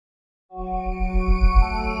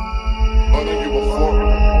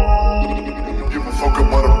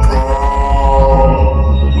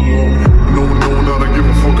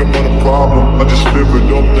live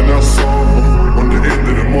it up, then that's all. On the end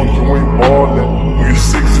of the month, you ain't ballin'. When you're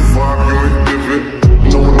 65, you ain't live it.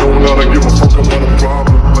 No, not I give a fuck about a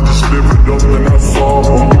problem. I just live it up, then that's all.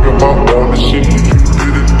 I'm thinking about all the shit that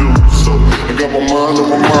you didn't do. So I got my mind on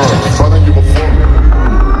my mind. I don't give a fuck.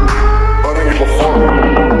 I don't give a fuck.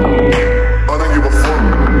 I don't give a fuck.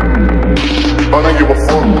 I don't give a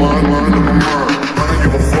fuck. Mind on my mind. I don't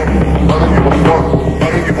give a fuck. I don't give a fuck.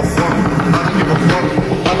 I don't give a fuck. I don't give a fuck.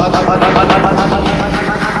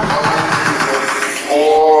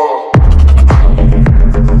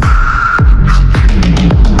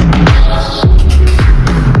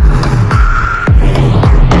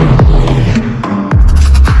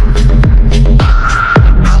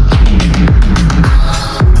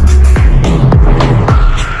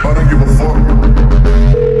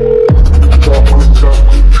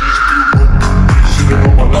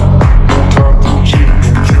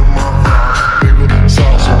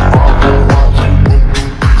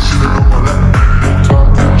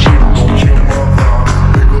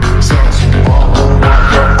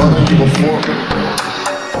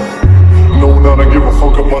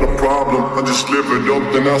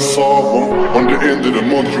 I solve them. On the end of the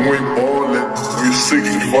month, you ain't ballin'. When you're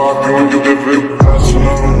 65, you ain't live it. Passing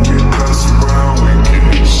on, we pass around, we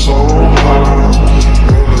getting so high.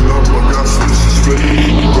 Rolling up, I got some disrespect.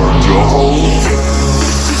 Burn your whole time.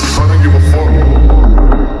 I don't give a fuck.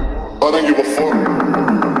 I don't give a fuck.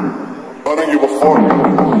 I don't give a fuck.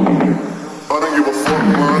 I don't give a fuck.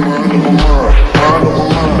 Mind on my mind. Mind on my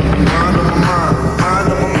mind. Mind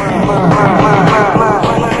on my mind. Mind on my mind.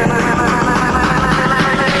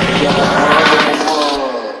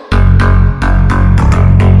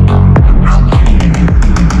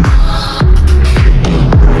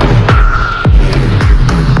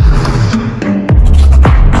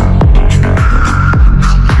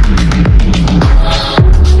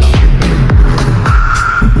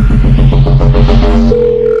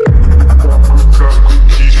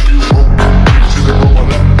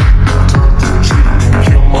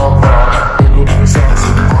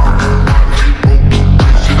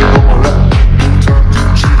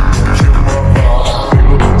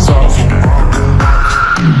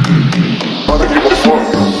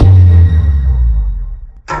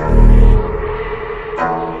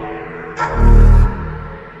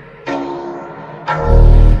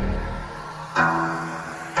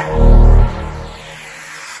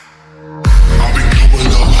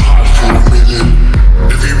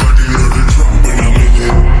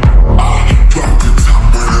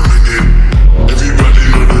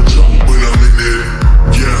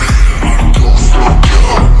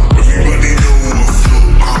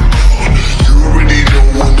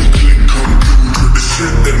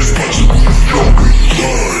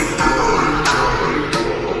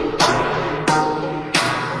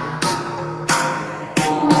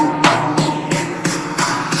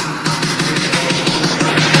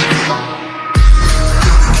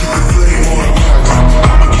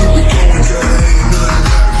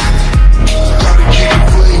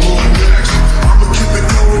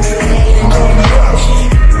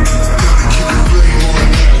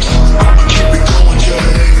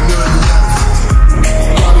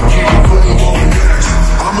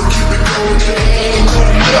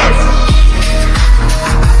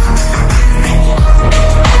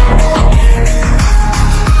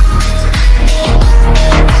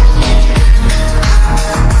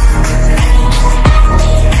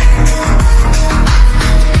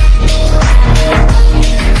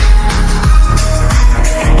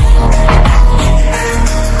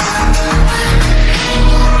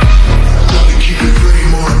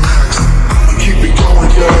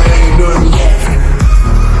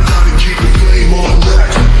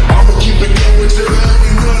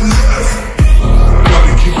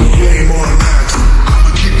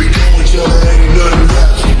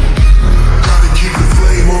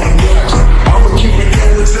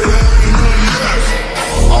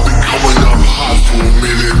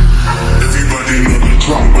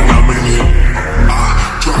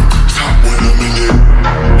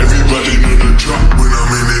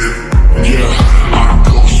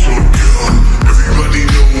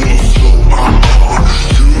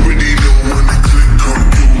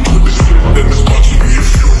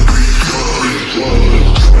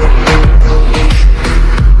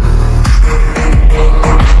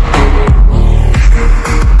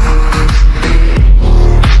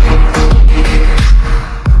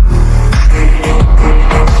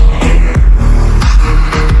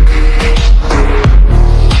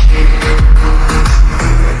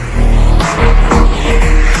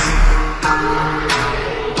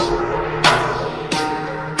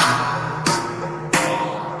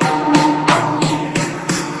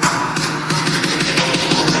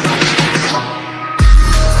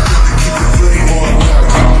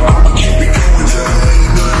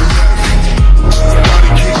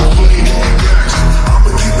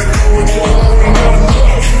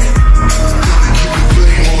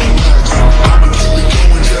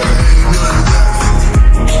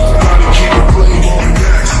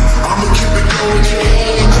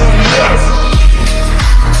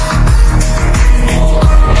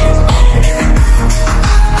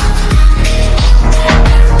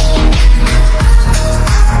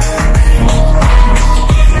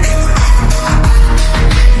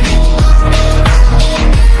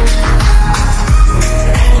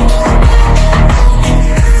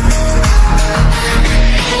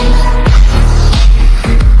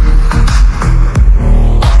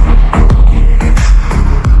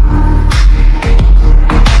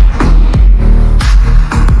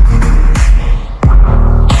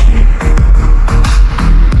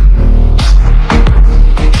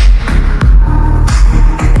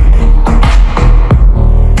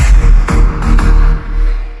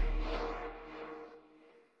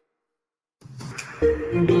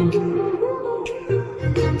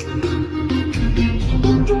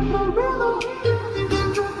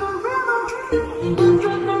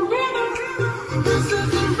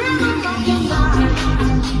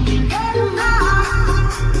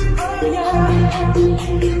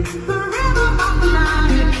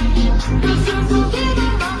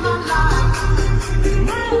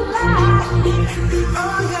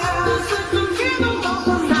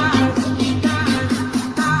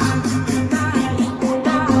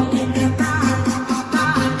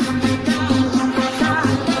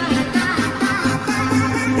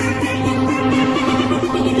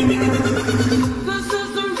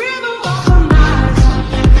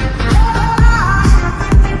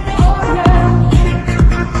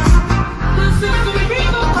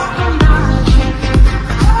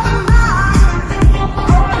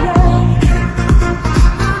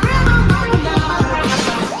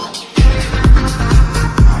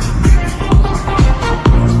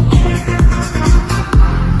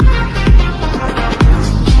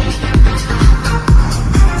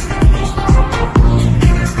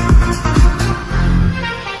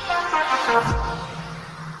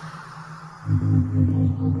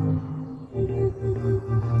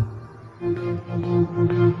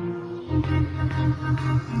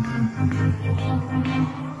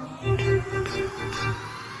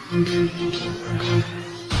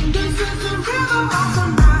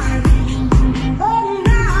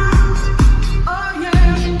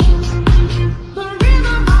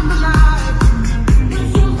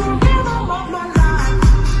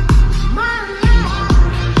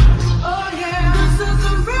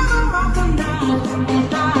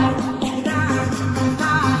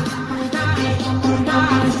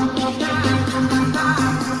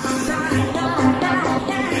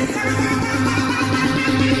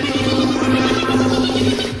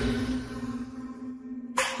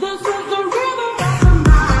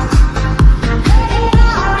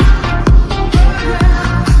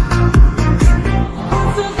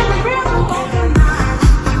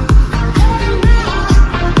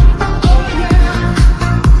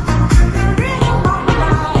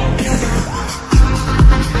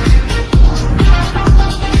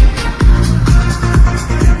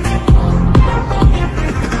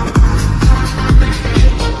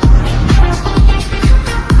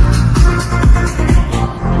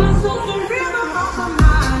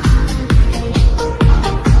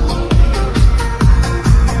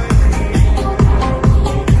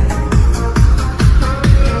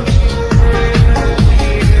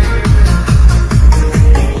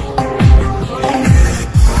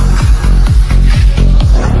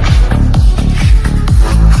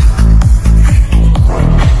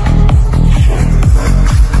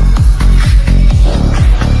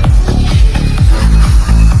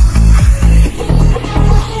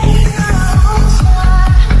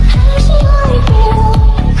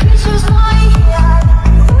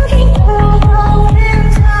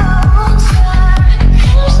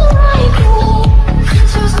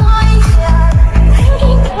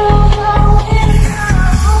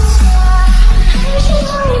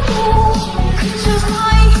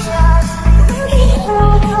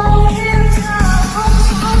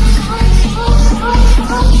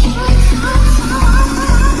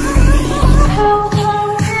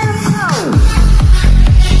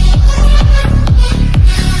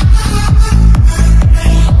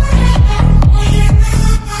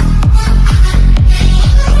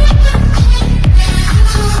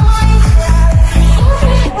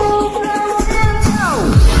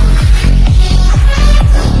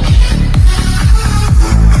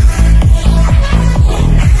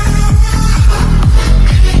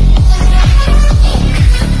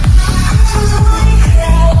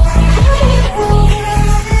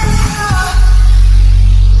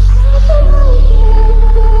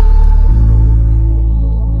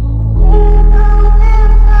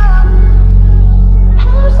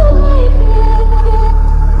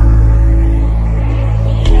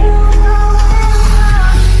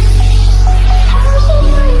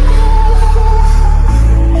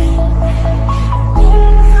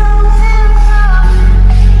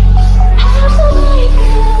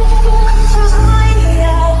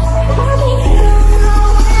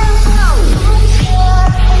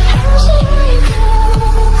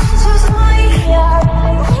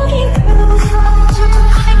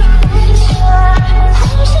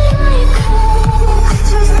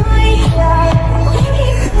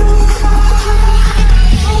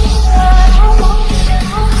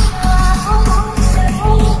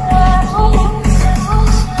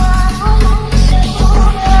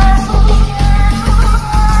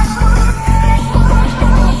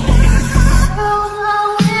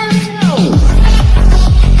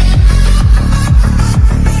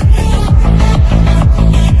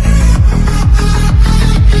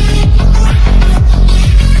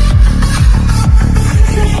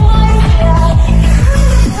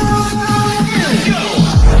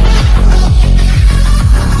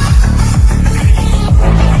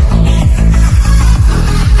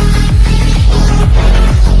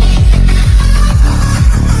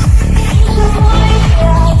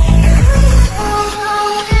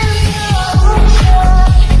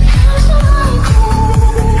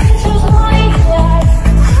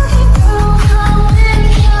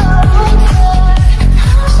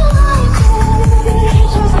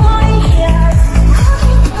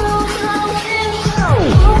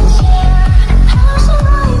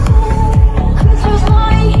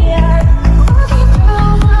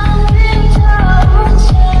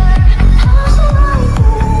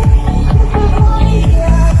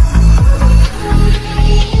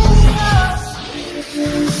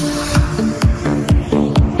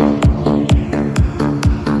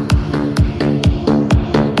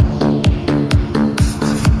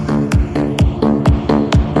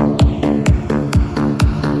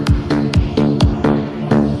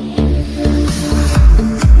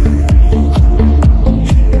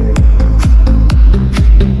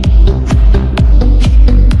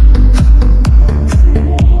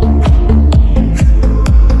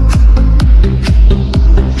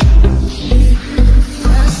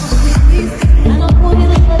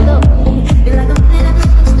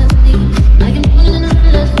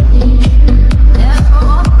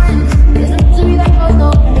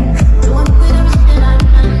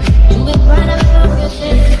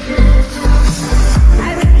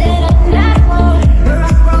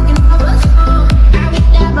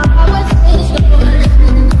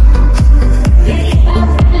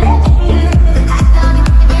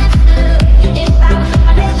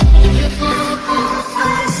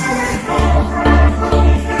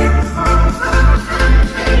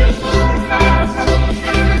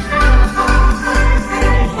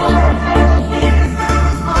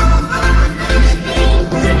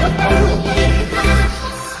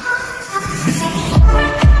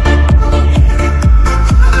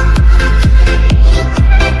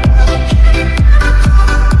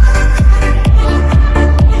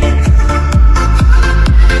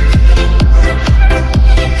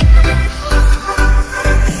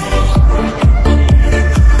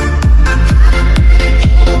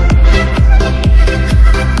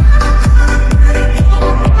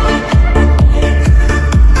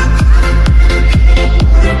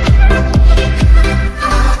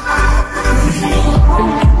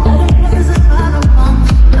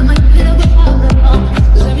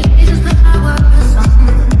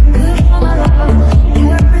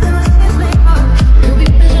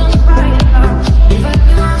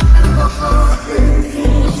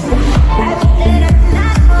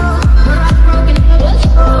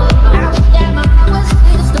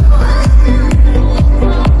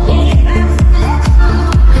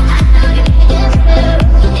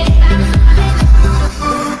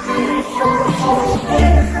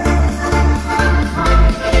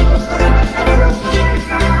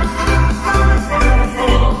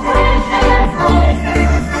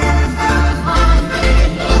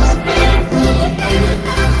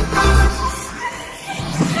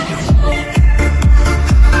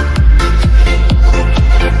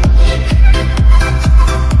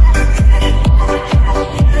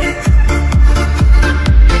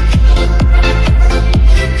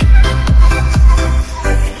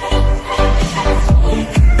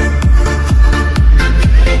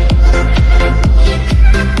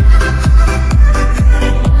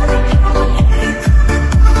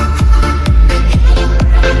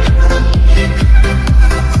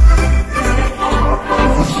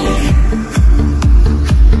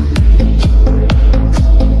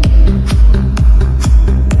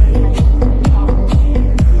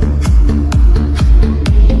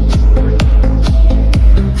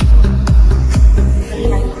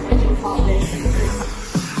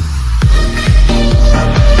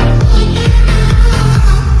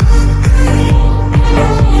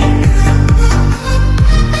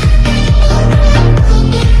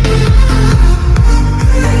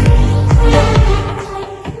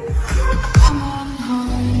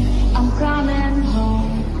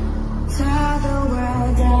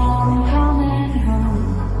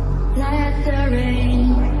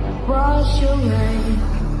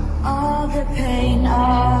 the pain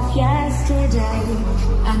of yesterday.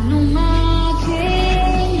 I know my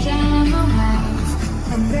king down the ways,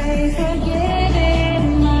 and they forgiven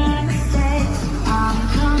my mistakes. I'm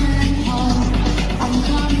coming home, I'm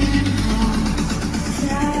coming home.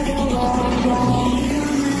 Tell the world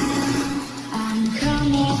I'm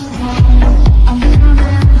coming home, I'm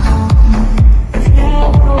coming home. Tell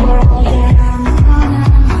the world that I'm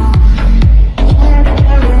coming home. Let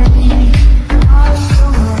the rain wash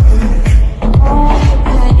away all the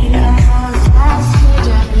pain of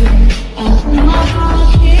yesterday. And my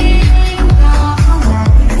king down the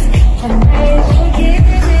ways, and they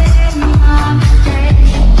forgiven my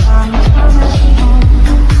mistakes. I'm coming home,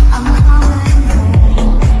 I'm coming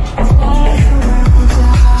home. Tell the world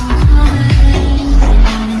that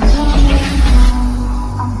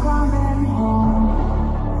I'm coming home.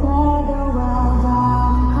 Tell the world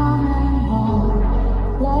I'm coming home.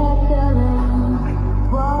 Let the rain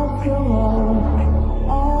wash away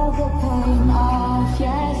all the pain of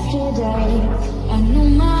yesterday. I knew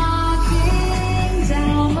my king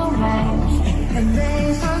down the ways, and they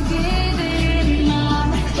forgiven my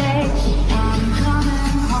mistakes. I'm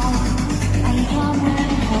coming home, I'm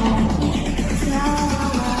coming home. Tell the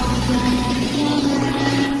world that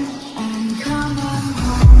I'm coming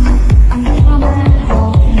home, I'm coming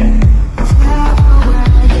home. Tell the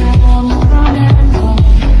world that I'm coming home.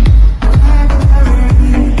 Let the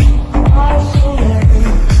rain wash away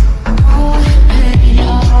all the pain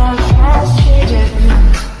of yesterday.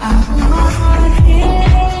 I'm my king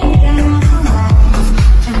down the ways,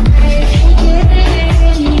 and they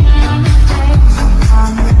forgiven my mistakes.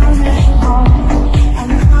 I'm coming home,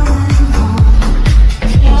 I'm coming home.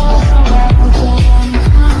 Tell the world that I'm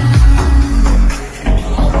coming.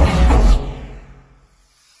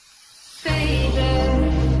 Baby,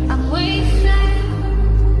 I'm wasting.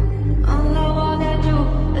 All I wanna do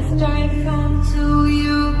is turn on to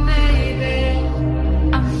you, baby.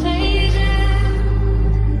 I'm fading.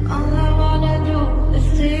 All I wanna do is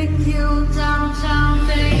take you downtown,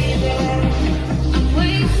 baby. I'm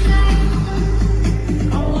wasting.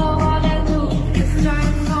 All I wanna do is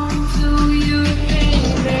turn on to you,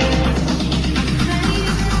 baby. I'm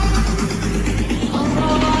fading. All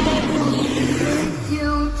I wanna do is take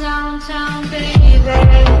you downtown, baby.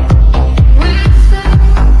 Wasting.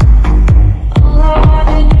 All I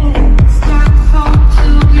wanna do is turn on to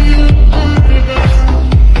you, baby.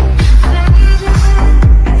 Fading.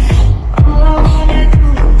 All I wanna do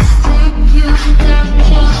is take you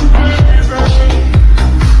downtown, baby.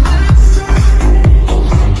 Wasting.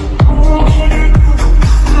 All I wanna do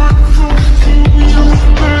is turn on to you,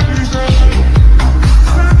 baby.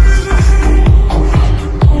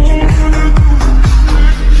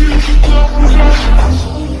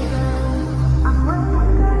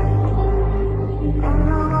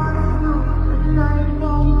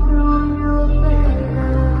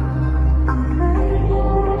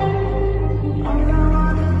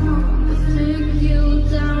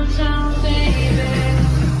 Downtown, baby.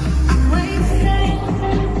 Wasting.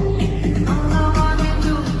 All I wanna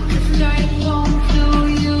do is turn on to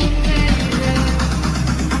you, baby.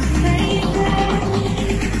 Fading.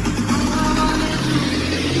 All I wanna do is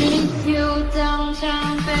take you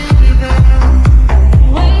downtown, baby.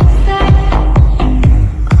 Wasting.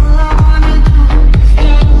 All I wanna do is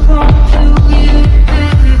turn on to you,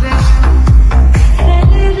 baby.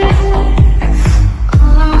 Fading.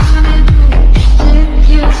 All I wanna do is take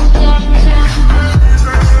you downtown.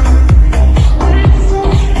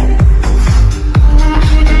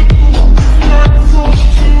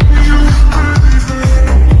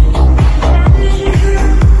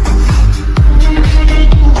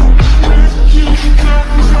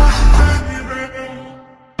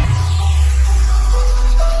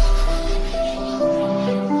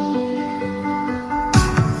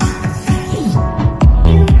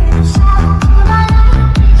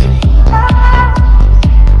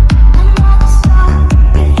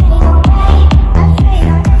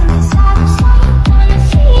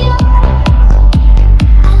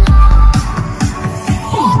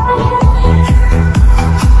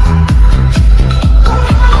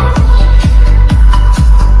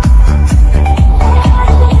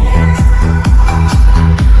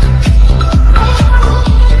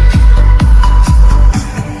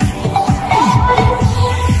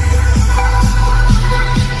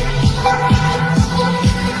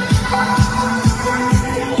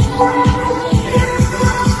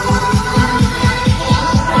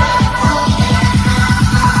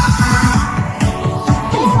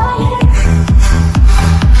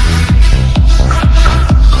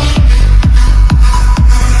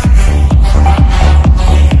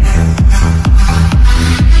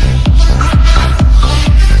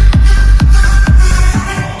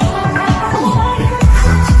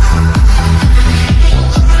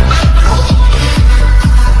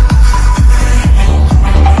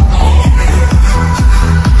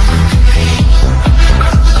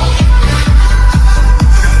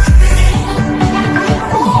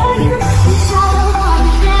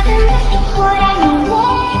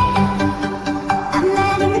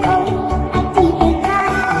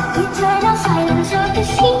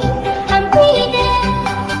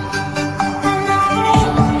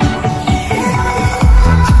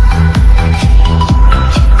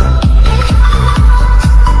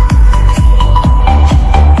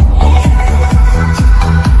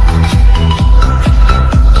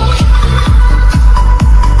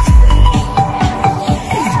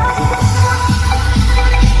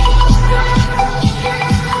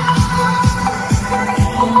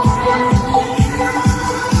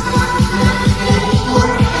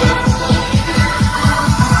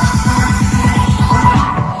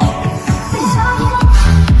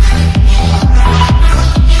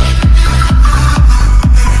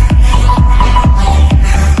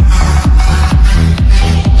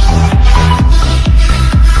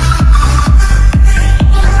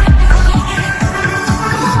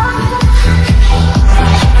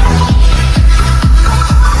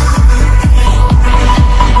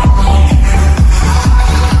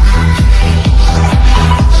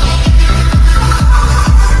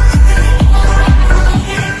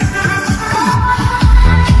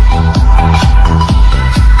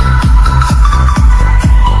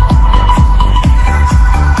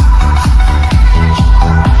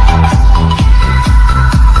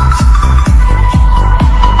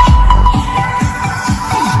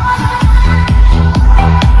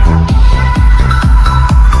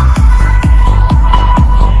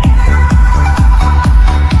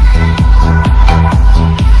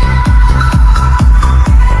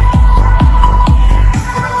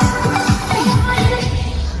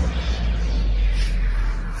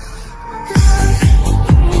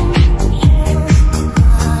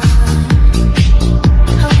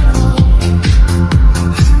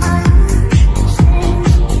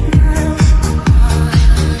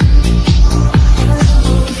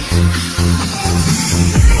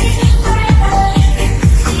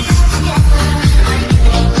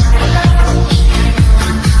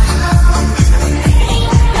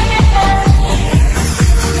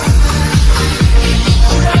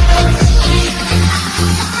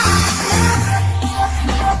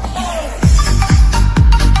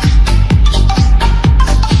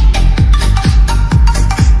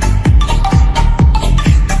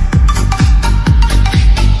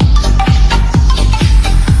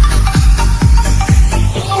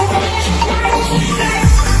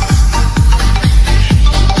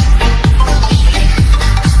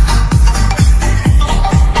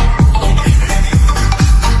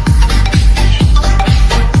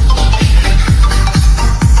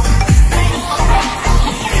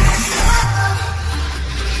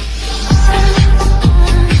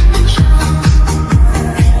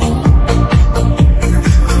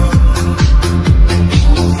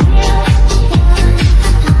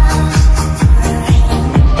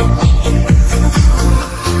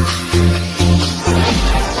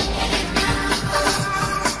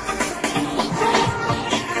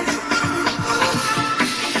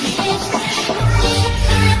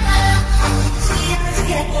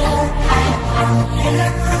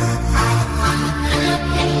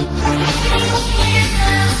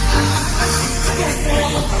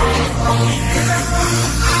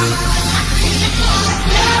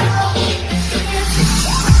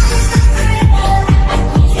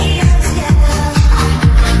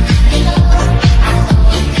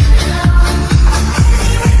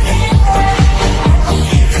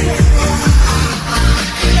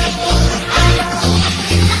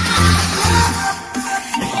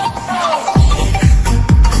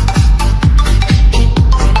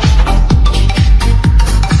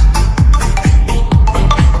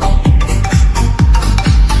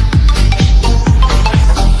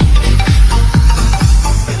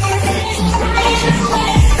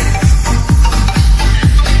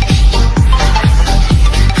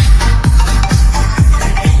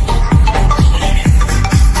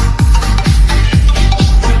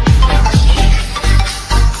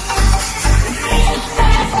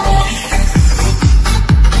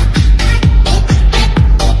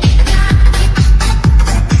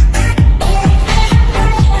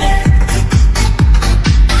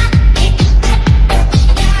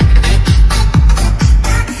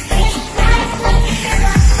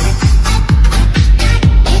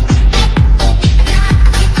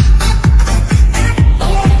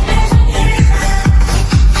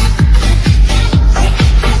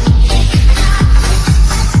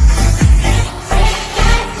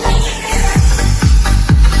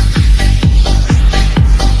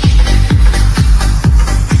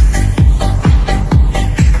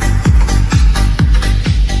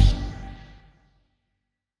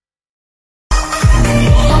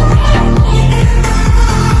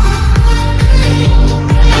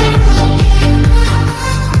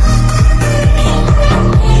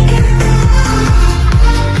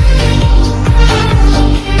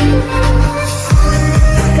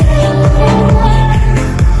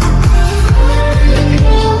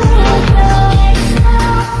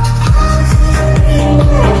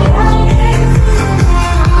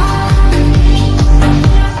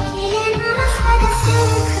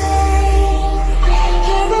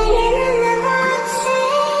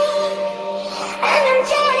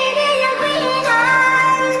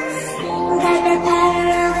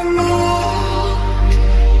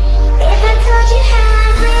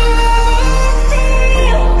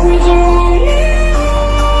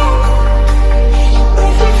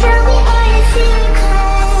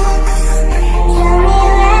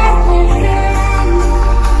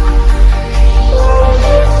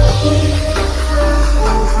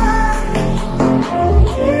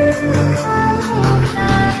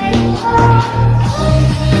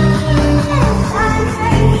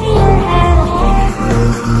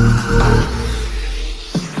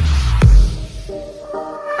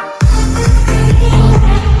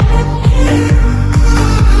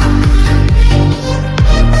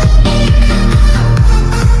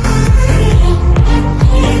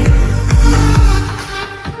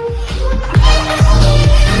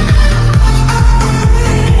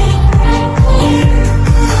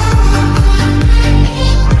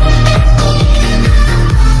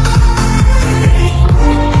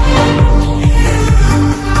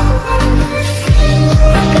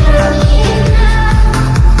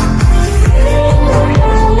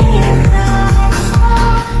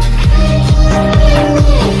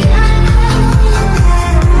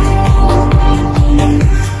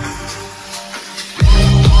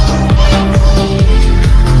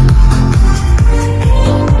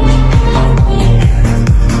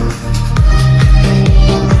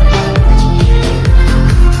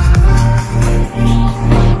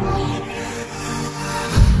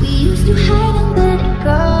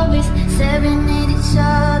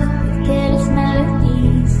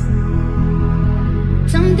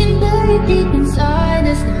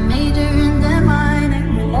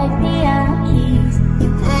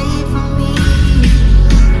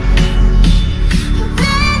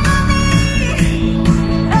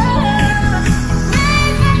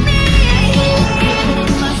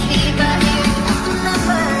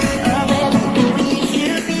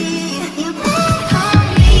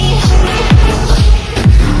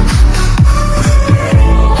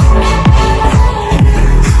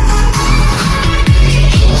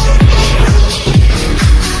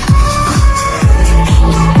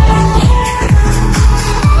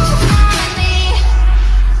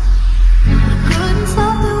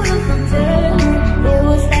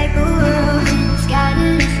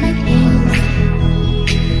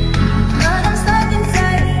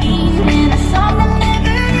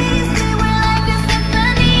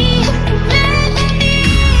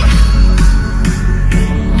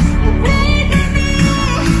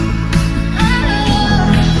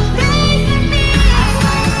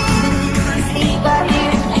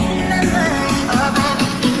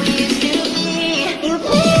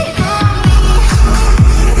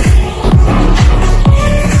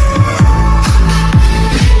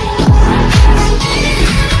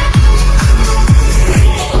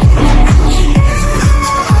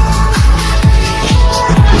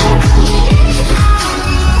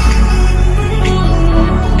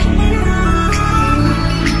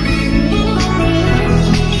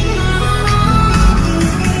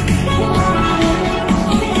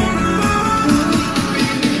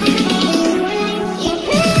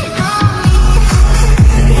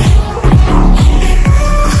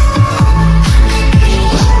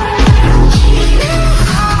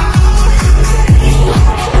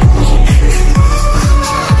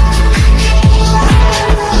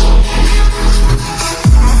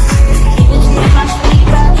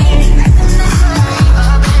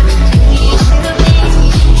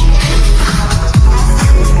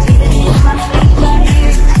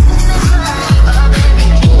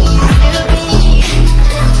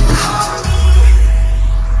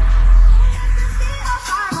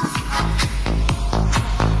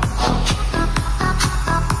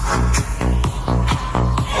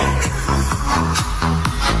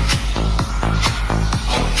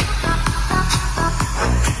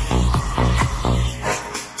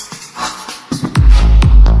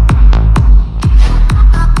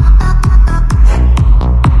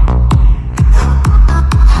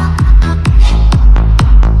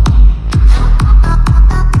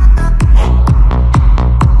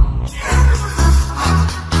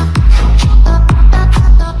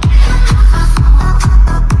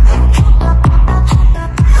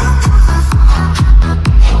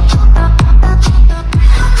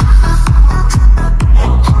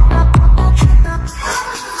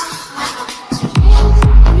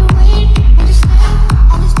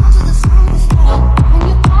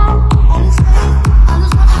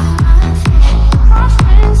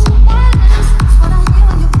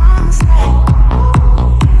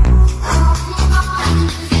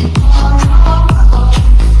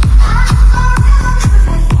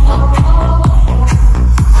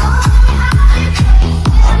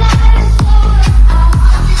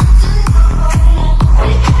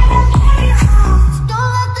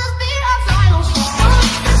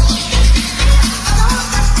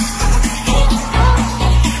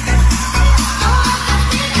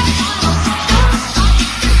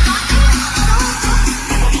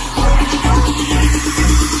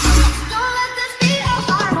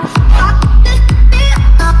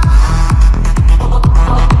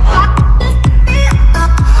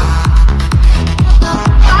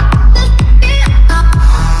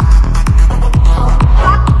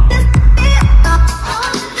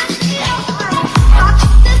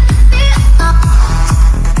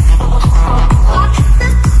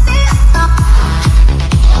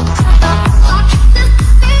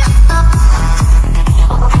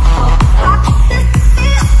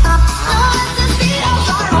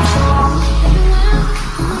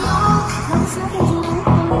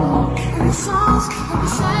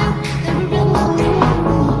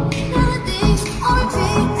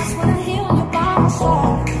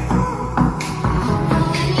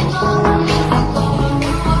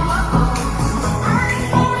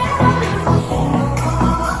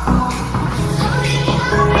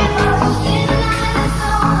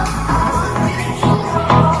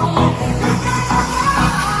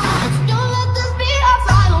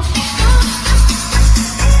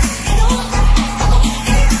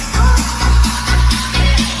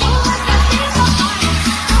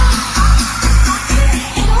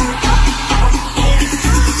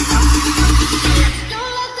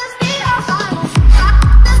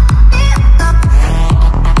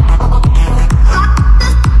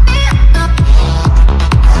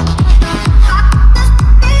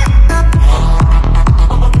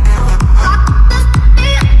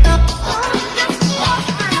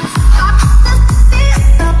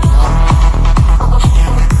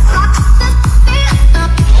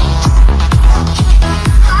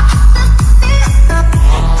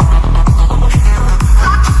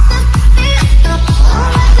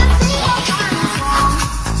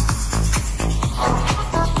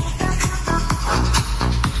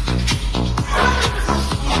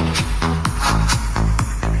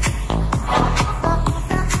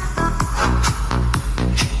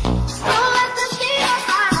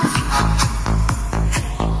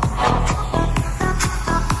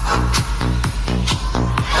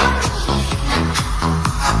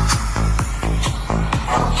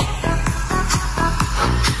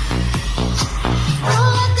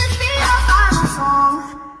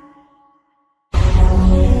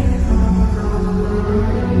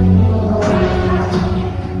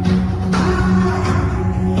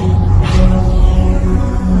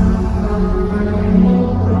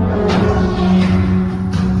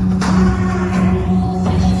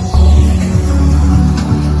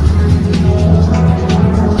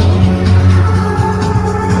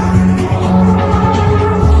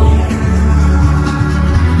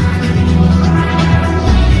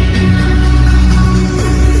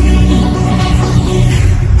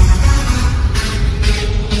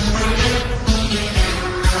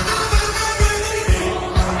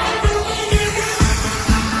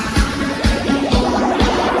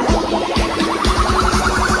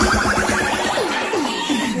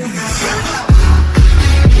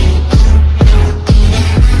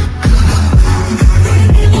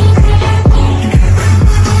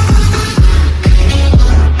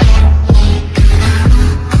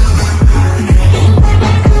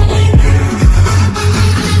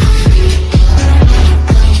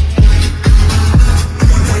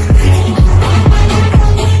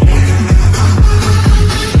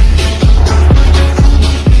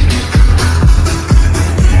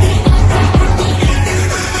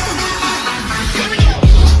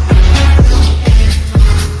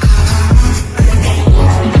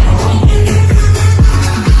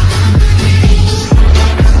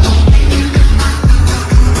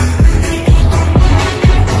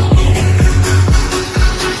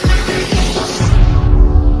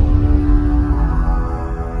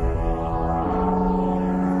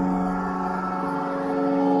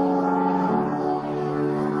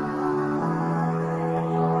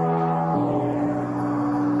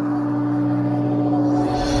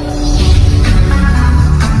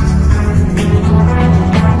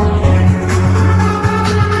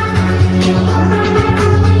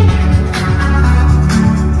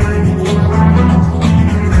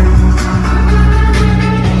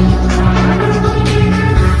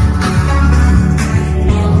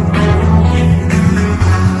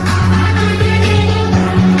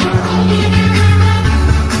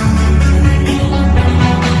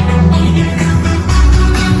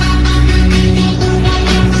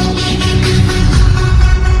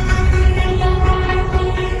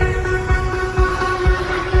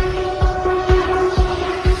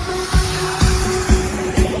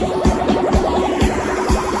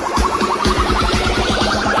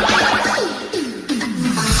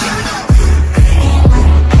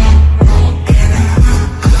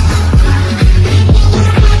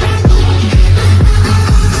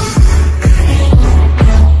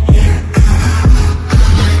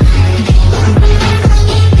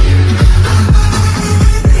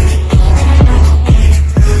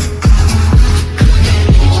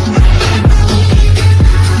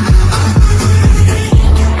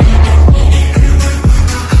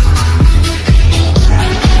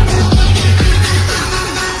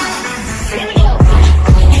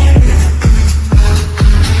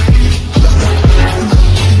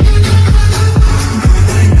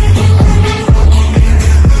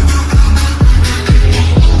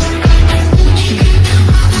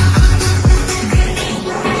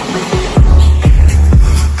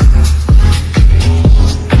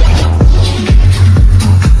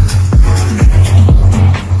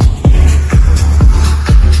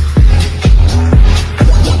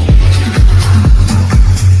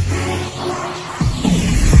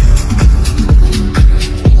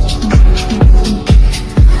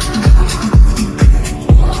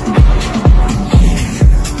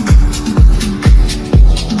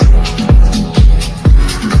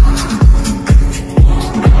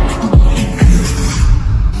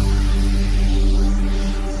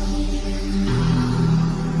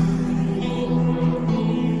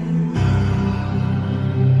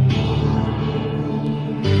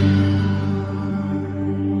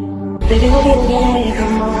 Baby, we'll be together when you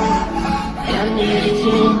come home. And I need you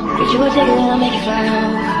to get you a ticket and I'll make you fly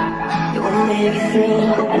home. You wanna make it through.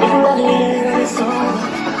 I need some love to get it on your soul.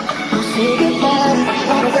 We'll say goodbye.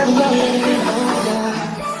 All the girls know you're older.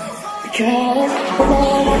 Because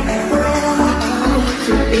forever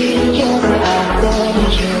to be together out there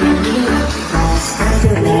with you and me. Let's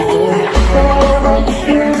do that, dear. Forever,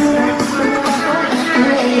 you and me.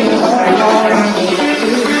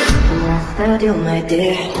 Let's do my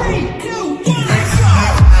dear.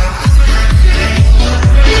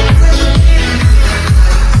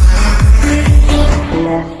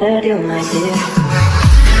 Let's do my dear.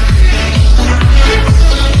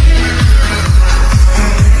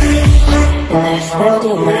 Let's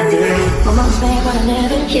do my dear. My mom's mad but I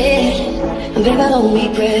never cared. And babe, I don't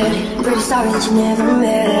regret it. I'm pretty sorry that you never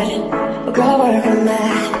met it. But girl, work on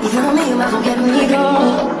that. Even on me, you might as well get me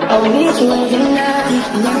going. I will meet you every night.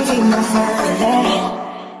 And every dream I find that.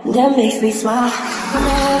 That makes me smile.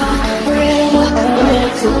 Forever, we're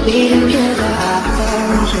meant to be together. I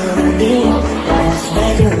found you and me. Let's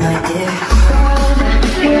do my dear.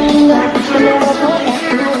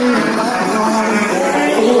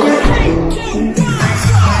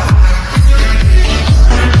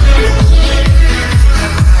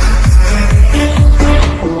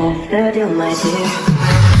 Let's do my dear.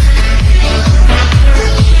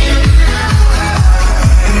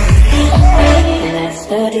 Let's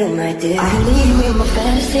do my dear. I can leave you in my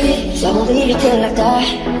fantasy, so I won't leave you till I die.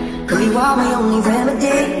 Girl, you are my only remedy.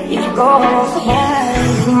 If you go, I won't survive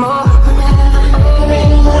anymore.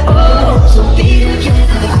 So be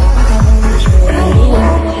together.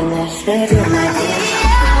 And let's do my dear.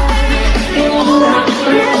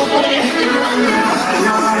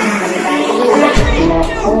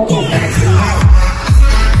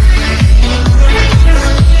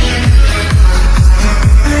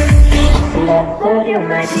 Let's do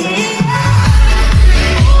my dear.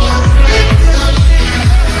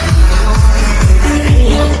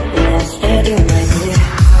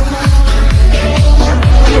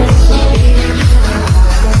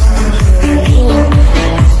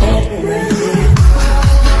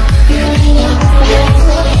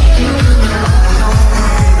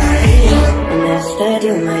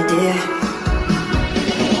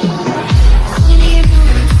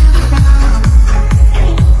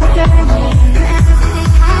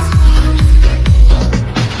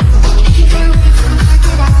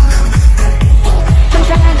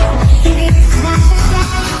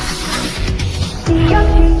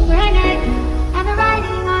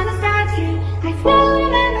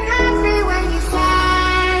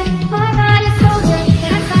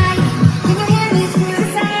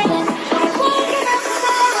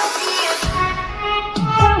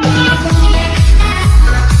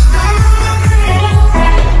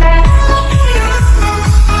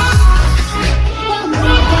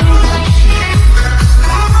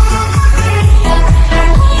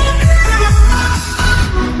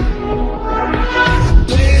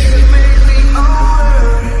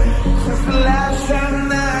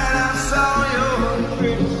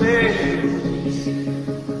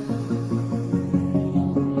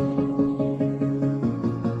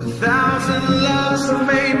 Thousand loves have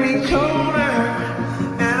made me cold.